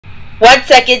1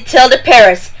 second till the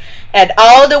Paris, and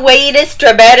all the weightiness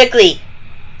dramatically.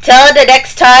 Till the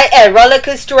next time and roller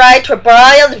coaster ride to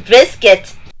broiled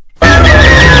biscuits.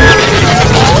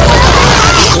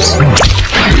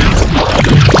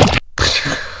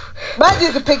 My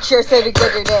dude can picture sitting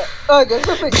under that. Oh, there's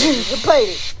a picture. You can play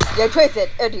it. You twist it.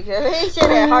 He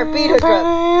should have heartbeat or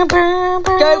drum.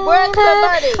 Don't work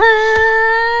somebody.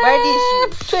 Why did you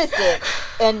twist it?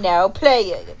 And now play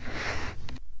it.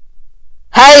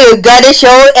 How you gonna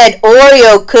show an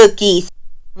Oreo cookies?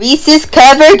 Reese's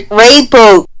covered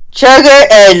rainbow, sugar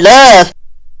and love.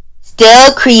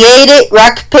 Still created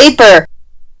rock paper.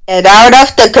 And out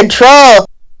of the control.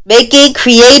 Making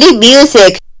creative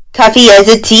music. Coffee as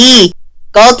a tea.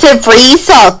 Gluten-free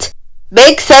salt.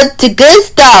 Mix up to good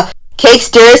stuff. Cake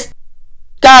stirs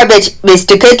garbage.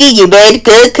 Mr. Cookie, you made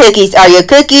good cookies. Are your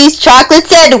cookies chocolate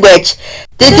sandwich?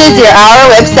 This is our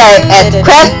website at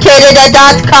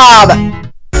craftcanada.com.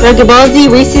 Dragon Ball Z,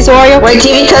 Reese's Oreo.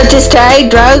 YTV contest tie,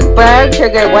 drug, brown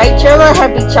sugar, white sugar,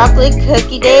 happy chocolate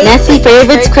cookie day. Nessie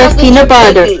favorites, Craft peanut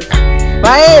butter.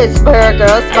 Why is for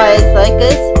girls spies like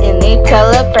us and they tell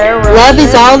a farewell? Love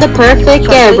is all the perfect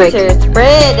fabric.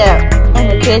 Spread out in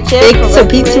the kitchen. Big so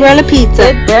pizza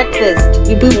pizza. Good breakfast.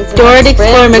 We boot stored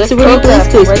explore Mexican Blues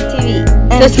Clues.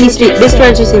 Sesame Street, Mr.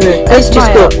 Rogers River, goes to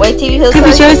school. YTV Hills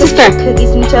Cookie shows the spark. Cookies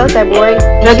until February.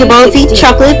 Dragon Ball Z,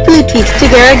 chocolate food tweets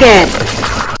together again.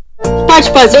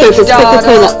 SpongeBob's purpose,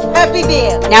 Coca-Cola. Happy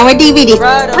meal. Now on DVD.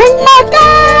 Bring back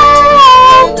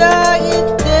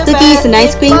cookies and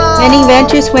ice cream. Many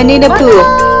adventures went in the pool.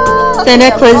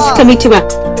 Santa Claus is coming to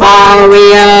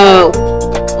Mario.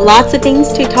 Lots of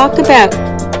things to talk about.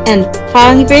 And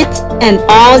favorites and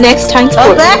all next time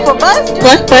sports.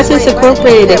 Blockbusters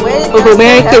Incorporated. Over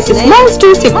Merry Christmas.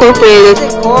 Monsters Incorporated.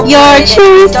 Your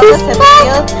choice is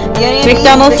fun.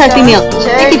 McDonald's Happy Meal.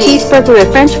 Chicken cheeseburger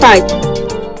with French fries.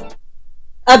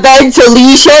 Event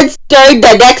solutions during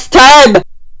the next time.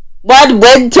 One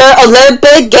Winter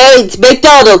Olympic Games,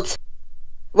 McDonald's.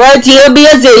 World Team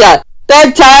Museum.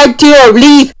 Bedtime to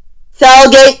relief.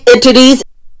 Cellgate introduce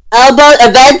Elbow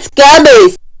Events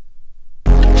Gummies.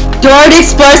 Jordan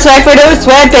Sports Record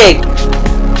Sweeping.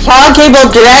 Sean Cable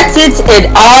directions in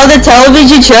all the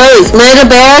television shows. Little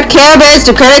Bear, Care Bears,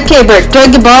 to Current Caper,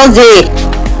 Dragon Ball Z.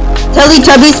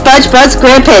 Teletubbies, SpongeBob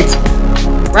SquarePants.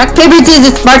 Rock, paper,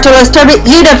 scissors, smart to tournament,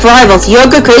 unit rivals,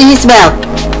 yoga, crazy smell.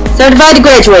 Certified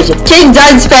graduation. Chicken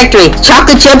Dines Factory.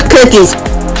 Chocolate chip cookies.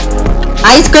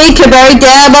 Ice cream, Cadbury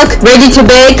Dad Milk, ready to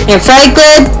bake. And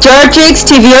Franklin, Georgix,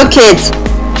 TVO Kids.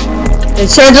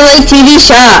 And Chandelier TV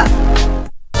Shop.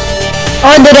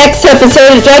 On the next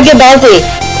episode of Dragon Ball Z.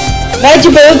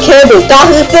 Magic Boo Kirby.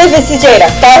 Dahoo Fifth is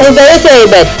Jada. Dahoo Bear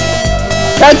Saban.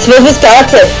 Trunks Fifth is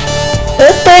Gotham.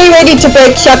 Pillsbury ready to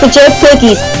bake chocolate chip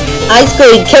cookies. Ice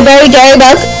cream, Cadbury Dairy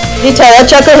Milk, Nutella,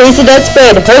 chocolate hazelnut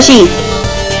spread, Hershey's,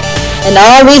 and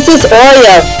all Reese's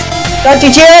Oreo. Dr.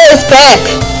 Jiro is back,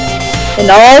 and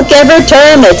all Gabber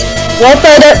tournament. We'll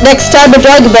find out next time with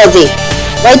Dragon Ball Z.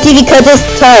 YTV contest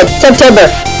time, September.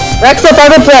 Rex up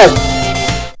on the Pro.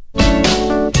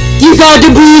 You got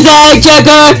the bullseye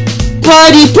checker.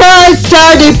 Party plus,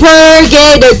 starting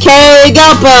purgator, king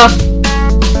up.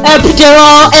 After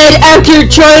all and after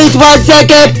choice, 1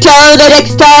 second till the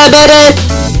next time it is.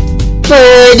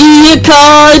 Birdie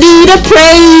according to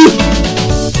pray.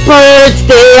 Birds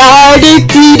they are the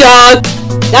dog.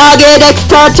 Nugget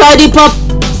extra tiny pop.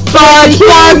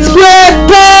 SpongeBob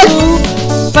SquarePants.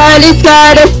 Finally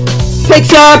started.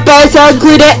 Picks up as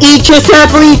included each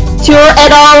separately. Sure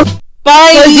and all.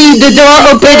 Finally, the door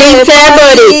opening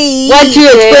ceremony. Want to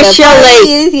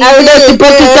especially. I would like to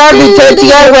book a service to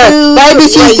your work. My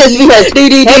machine says we have.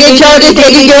 And the child is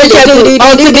taking your temple.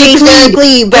 All to be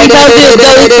clean. Bring out the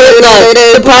those with love.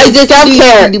 Surprises out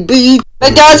care.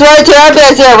 McDonald's World Tour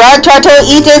Bus here. Ron Tarto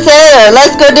eat a sailor.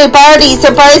 Let's go to party.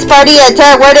 Surprise party at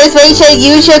 10. Where is Fashion?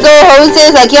 You should go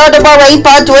hostess like you're the rain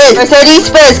pot twist.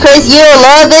 Mercedes Spence. Chris, you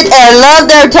love it and love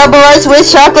their Tupperware Swiss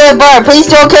chocolate bar. Please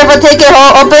don't careful take it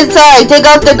home. Open side. Take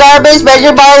out the garbage.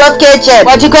 Measure ball of kitchen.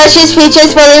 Want to questions,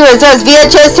 features, spelling results.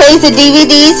 VHS tapes and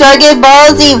DVDs. Dragon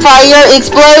Ball Z. Fire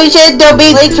explosion. Don't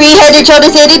be like free-headed children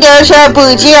city. There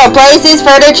shampoo. Geo. Appliances,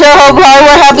 furniture, home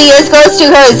hardware. Happy is close to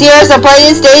her. Zero's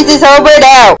appliance stays is home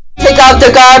now. Take off the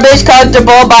garbage,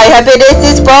 comfortable, my happiness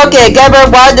is broken. Gamma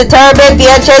 1, determined,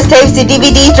 VHS tapes to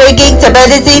DVD, drinking to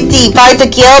medicine tea, fight to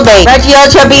kill me. Regional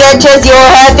championships, your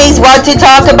halfies want to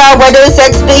talk about whether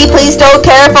sex me, please don't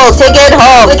careful, take it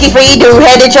home. Looking for you,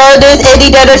 head and shoulders,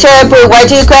 any dinner shampoo,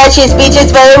 Y2 crashes,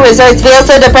 speeches, failure, resorts, feels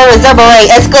so the parents, subway,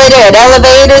 escalator, and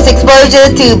elevators,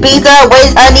 explosions to pizza,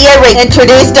 waste, honey, and ring.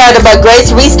 Introduce Dynamo, Grace,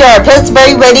 Restart,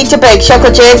 Pillsbury, ready to bake,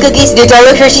 chocolate chip, cookies,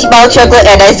 Nutella, Hershey's, milk chocolate,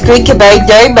 and ice cream, combined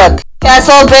dairy milk.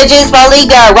 Castle, bridges,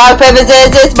 Maliga, rock, paper,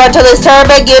 scissors, Martellus,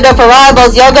 Turbic, unit for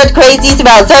rivals, yogurt, crazy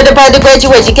smell, certified to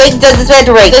graduation, cake, doesn't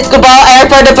spectorate, disco ball, air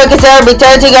for the book of ceremony,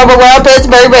 turning over world,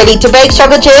 Pittsburgh, ready to bake,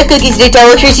 chocolate chip, cookies,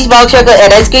 Nutella, Hershey's, milk chocolate, and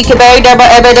ice cream, combined double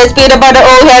evidence, peanut butter,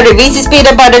 old Henry, Reese's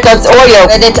peanut butter cups, Oreo,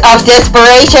 minutes of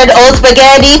desperation, old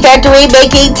spaghetti, factory,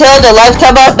 making till the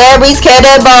lifetime of memories,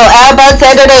 cannonball, Alabama,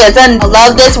 Saturday, and Sun,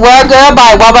 love this world, girl,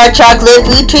 by Walmart, chocolate,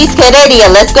 food trees,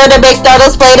 Canadian, let's go to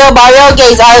McDonald's, Play-Doh, Mario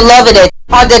games, I love it.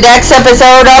 On the next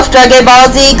episode of Dragon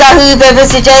Ball Z, Kahoo,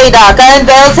 Vivis, J-Doc,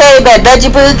 Unveils, Heyman, Veggie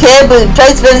Boo, Kid Boo,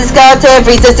 Trace Business Content,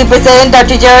 Frieza Super Saiyan,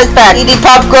 Dr. Jarrett's back, eating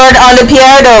popcorn on the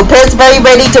piano, Pillsbury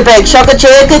ready to bake, chocolate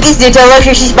chip, cookies, Nutella,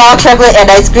 Hershey's, milk chocolate,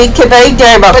 and ice cream, Kibbe,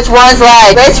 Derma. Which one's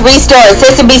live? Let's restart,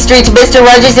 Sesame Street, Mr.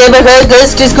 Rogers' neighborhood,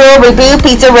 goes to school, reboot,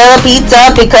 Pizza-Rilla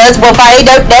Pizza, because we'll find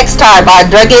out next time on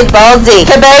Dragon Ball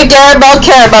Z. Kibbe, Derma,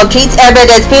 Caramel, Treats,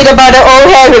 Evidence, Peanut Butter, Old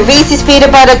Henry, Reese's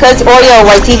Peanut Butter Cuts, Oreo,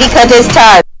 YTV cut his time.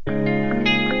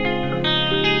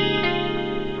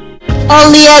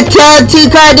 Only a to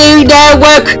Cartoon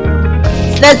Network.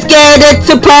 Let's get it,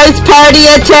 surprise party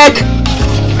attack.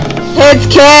 It's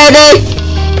candy.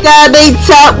 Gotta be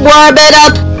top, warm it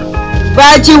up.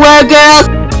 Right you were, girls.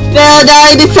 Build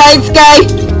eye the side sky.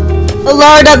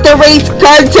 Lord of the Rings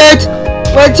concert.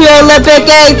 Went to Olympic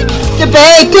Games. The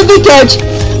big cookie coach.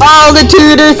 All the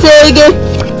tutors singing.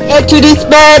 Introduce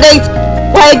mayonnaise.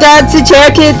 White dogs and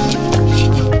chair kids.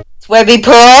 Swimming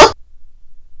pool.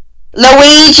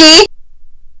 Luigi.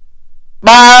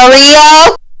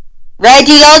 Mario.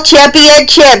 Regional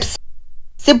Championships.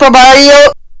 Super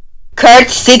Mario Kart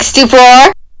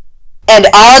 64. And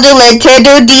all the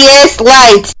Nintendo DS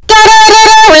lights.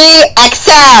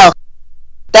 XL.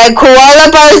 The Koala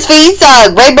Bars theme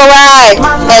song. Rainbow Ride.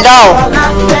 And all.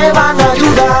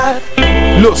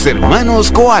 Los hermanos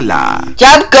Koala.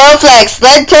 Jump Go Flex.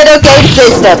 Nintendo Game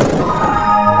System.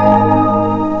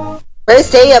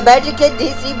 First day of Magic at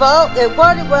Disney Vault and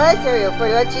Water Cereal for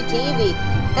YTV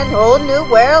and whole new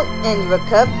world and your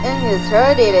cup and your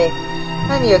Saturday.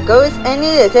 And your ghost and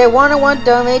it is a 101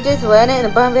 domages landed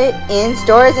in Bombay in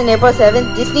stores in April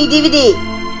 7th Disney DVD.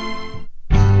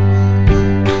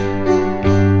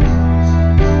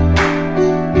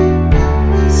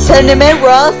 Cinnamon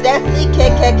Rolls, Nestle,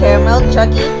 Kit Kat Caramel,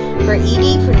 Chucky for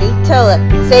Edie for Nutella,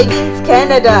 Savings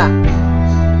Canada.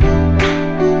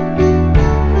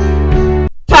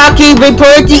 Talking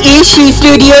report the issue,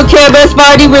 studio cameras,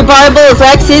 Marty revival,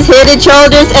 Alexis, Head and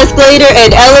Shoulders, escalator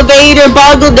and elevator,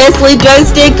 Boggle, Nestle,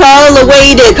 joystick, call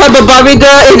awaited, come a Barbie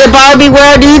girl in the Barbie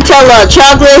world, Nutella,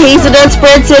 chocolate, hazelnut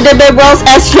spread, cinnamon rolls,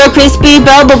 extra crispy,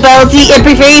 bubble bouncy, and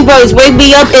preferred rose, wake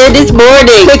me up in this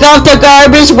morning, pick off the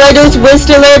garbage, windows,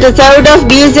 whistler, the sound of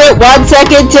music, 1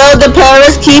 second till the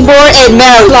Paris keyboard and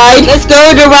mouse slide, let's go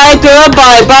to Right Girl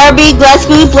by Barbie, glass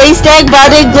food, play stack,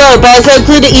 body globe, also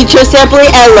included each your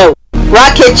separate hello.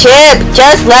 Rocket chip,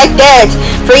 just like that.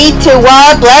 Free to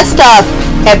wild blast off.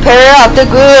 And pair off the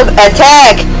groove.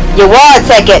 Attack. You 1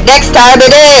 second. Next time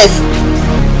it is.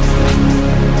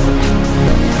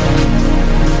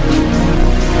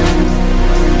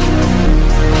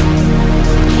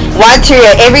 One to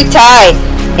every time.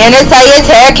 Inner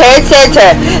Science Hair Care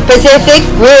Center. Pacific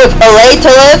Groove. Olay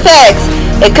to effects.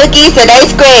 And cookies and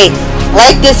ice cream.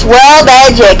 Like this world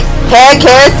magic. Hair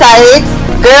Care Science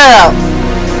Girl.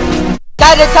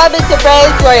 Got a comment to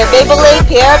friends for your Maybelline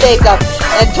hair makeup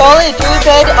and totally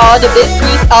driven all the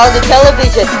mysteries on the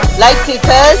television, like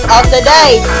because of the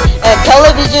night and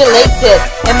television linked it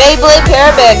and Maybelline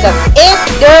hair makeup in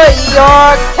New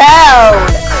York town.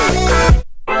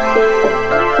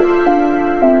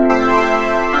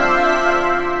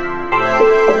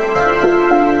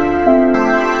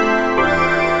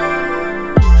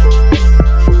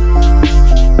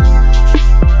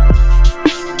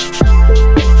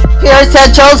 Pure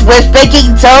Essentials with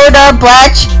baking soda,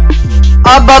 blatch,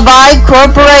 Bye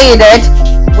Incorporated,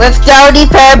 with downy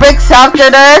fabric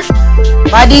softener,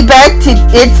 money back to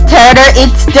it's tender,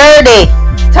 it's dirty,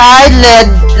 Tide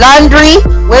laundry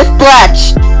with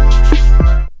blatch.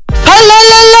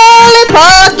 Hello,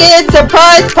 pocket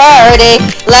surprise party,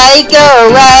 like a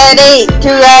riding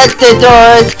throughout the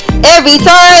doors. Every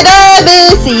time I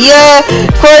miss you.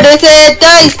 Quarters and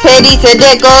dice, pennies and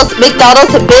nickels,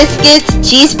 McDonald's and biscuits,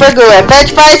 cheeseburger and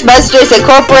french fries, Musters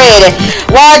Incorporated.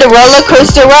 What a roller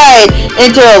coaster ride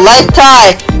into a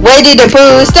lifetime. Waiting to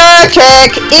prove Star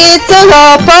Trek. It's a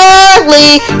lot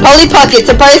Polly Pockets,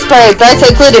 surprise party, bags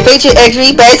included, feature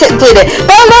extra bags included.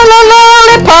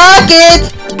 Polly Pockets.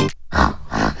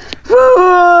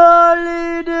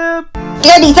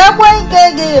 Candy Subway,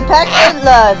 get your packed and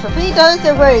love for $3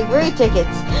 and free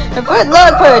tickets. And for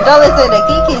love for $1 and a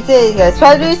geeky sitting a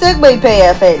Spider Subway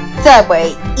payoff at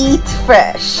Subway. Eat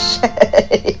fresh.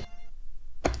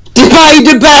 Despite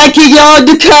the backing on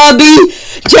the cubby,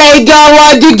 Jago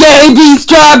on the game,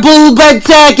 trouble but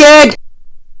second.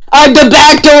 On the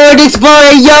back door,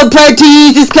 exploring your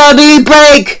parties is coming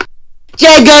break.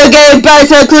 Jago game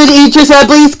pass include each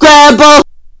assembly scramble.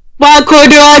 1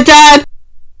 quarter on time.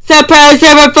 Surprise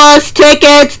ever first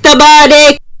tickets, the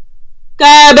money.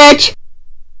 Garbage.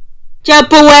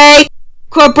 Jump away.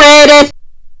 Incorporated.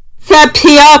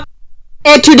 Sepia.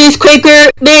 Introduce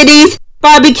Quaker Minis.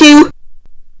 Barbecue.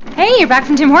 Hey, you're back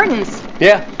from Tim Hortons.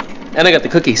 Yeah, and I got the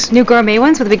cookies. New gourmet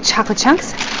ones with the big chocolate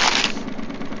chunks?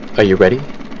 Are you ready?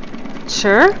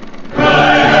 Sure.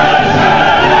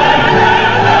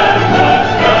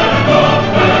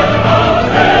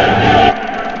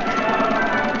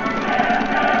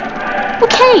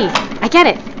 Okay, I get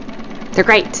it. They're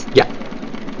great. Yeah.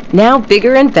 Now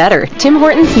bigger and better. Tim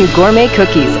Hortons new gourmet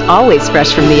cookies, always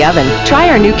fresh from the oven. Try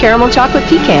our new caramel chocolate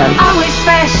pecan. Always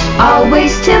fresh,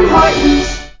 always Tim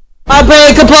Hortons.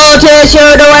 Unbreakable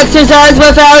tissue, no exercise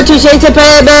without two shades of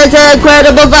payments,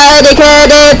 incredible fighting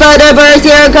candy, Thunderbirds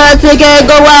here, constant can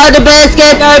go out a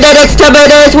biscuit, the next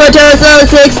terminus, winter slow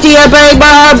 60, I break my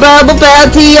heart, bubble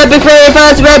bounty, I be free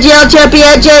fast, Regial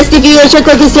champion, just deviation,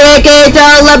 cookies taking,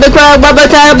 down, let me cry one more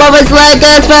time, moments like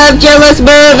us, 5 jealous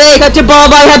movie, cut to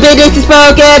ball, my happiness is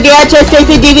broken, the just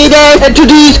tasting DVDs,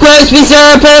 introduce crispy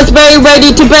syrup, Pillsbury,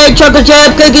 ready to bake, chocolate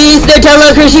chip cookies,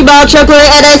 Nutella, Hershey milk, chocolate,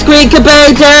 and ice cream,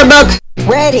 comparing to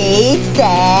Ready,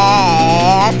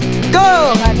 set,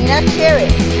 go, honey, now share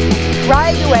it.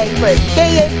 Right away for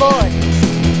KA board.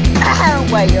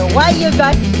 Why you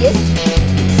got this?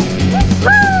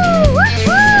 Woo!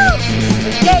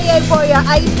 KA for your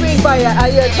ice cream for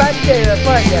your transfer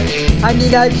for you. Honey,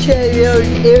 now share your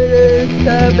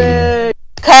coming.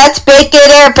 Cuts,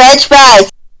 bacon, and french fries.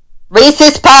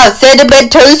 Reese's Puffs, Cinnamon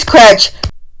Toast Crunch.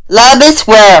 Love is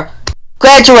where.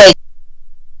 Graduate.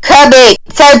 Coming.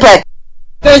 Simple.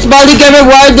 First body given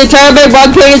word determined,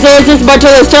 1 place is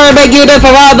Martellus tournament unit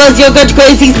for Ramos, yogurt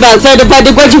crazy smell, certified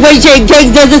to graduation,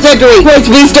 takes as a century.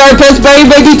 Crispy star Pillsbury,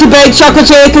 ready to bake, chocolate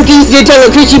chip cookies, Nutella,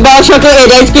 Hershey bar, chocolate,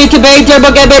 and ice cream to bake, turbo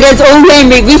evidence, old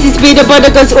Henry, Reese's peanut butter,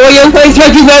 Oreo, Ice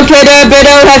Rocky Rotator,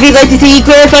 Bitter, Heavy Like to See,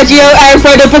 Clear Fudgio, Iron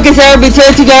Further, Cookies,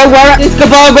 Return to Go, War,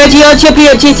 Escobar, Reggio,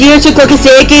 Champion, Cheese, Years, Cookies,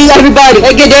 Taking, everybody.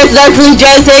 Haagen-Dazs, Leslie,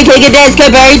 Johnson, Haagen-Dazs,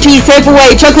 Cadbury, Cheese, Safe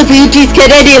Away, Chocolate Cream Cheese,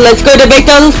 Canadian, let's go to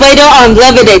McDonald's, Play-Doh, I'm loving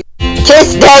it.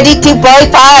 Kiss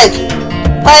 92.5.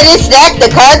 Play to snack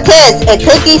the contest and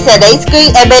cookies and ice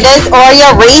cream, M&M's,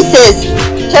 Oreo, Reese's,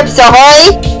 Chips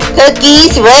Ahoy,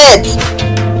 Cookies, Ritz.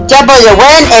 Double your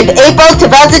win in April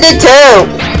 2002.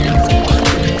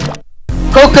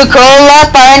 Coca-Cola,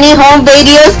 Barney Home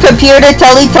Videos, Computer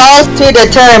Teletalks to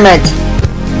the tournament.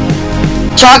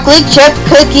 Chocolate chip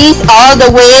cookies, all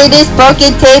the weirdest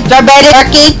broken tape, diabetic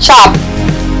turkey chop.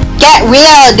 Get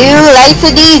real, new Lights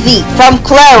and Easy from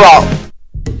Claro.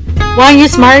 One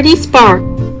is Smarties Bar,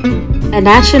 a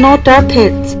national dark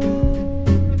pit,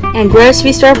 and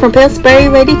grocery store from Pillsbury,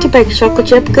 ready to bake chocolate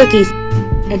chip cookies.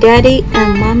 And Daddy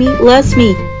and Mommy loves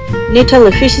me.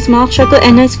 Nutella, Fishy Small Chocolate,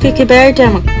 and Ice Cookie Berry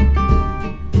Demo.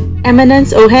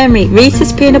 M&M's, O. Henry,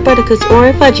 Reese's Peanut Butter Cups,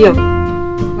 Oreo Fudgio.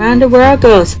 Round the world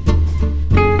goes.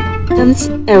 Comes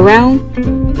around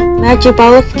Magic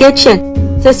Ball of Kitchen.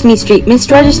 Sesame Street, Miss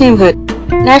Rogers Neighborhood,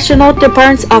 National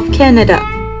Departments of Canada.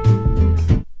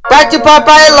 Brought to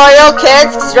Popeye Loyal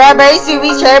Kids, Strawberry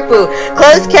Subi Shampoo,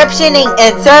 closed captioning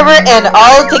and server and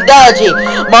all technology.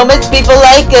 Moments people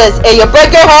like us, and your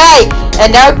breaker high. And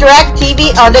now direct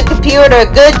TV on the computer.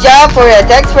 Good job for your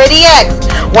text for the X.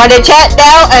 Want to chat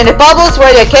now and the bubbles for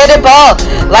your cannonball.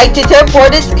 Like to Tim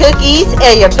Hortons cookies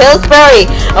and your Pillsbury.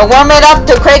 And warm it up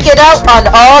to crank it out on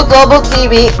all global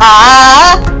TV.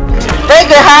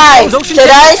 Breaker High,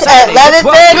 tonight at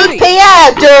 11:30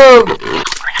 p.m. dude.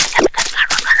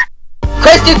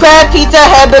 Krusty Krab pizza,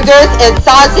 hamburgers, and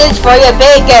sausage for your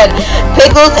bacon.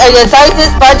 Pickles and your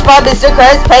slices, SpongeBob, Mr.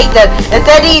 Krabs, Peyton, and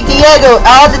Sandy Diego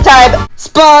all the time.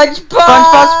 SpongeBob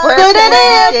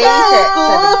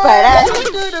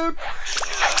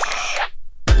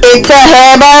It's a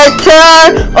hammer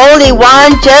tour, only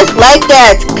one just like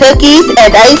that. Cookies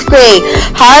and ice cream,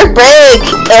 heartbreak,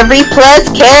 every plus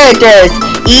characters,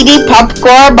 eating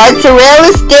popcorn,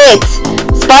 mozzarella sticks,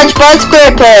 SpongeBob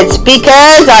SquarePants,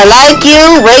 because I like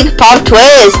you, wake pop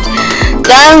twist.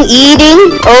 Done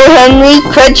eating, oh hungry,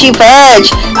 crunchy fudge,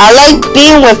 I like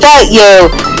being without you.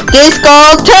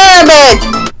 Disco Tournament!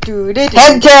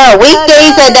 Hunter,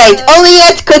 weekdays and nights, only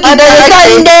at Cookie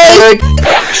Sundays!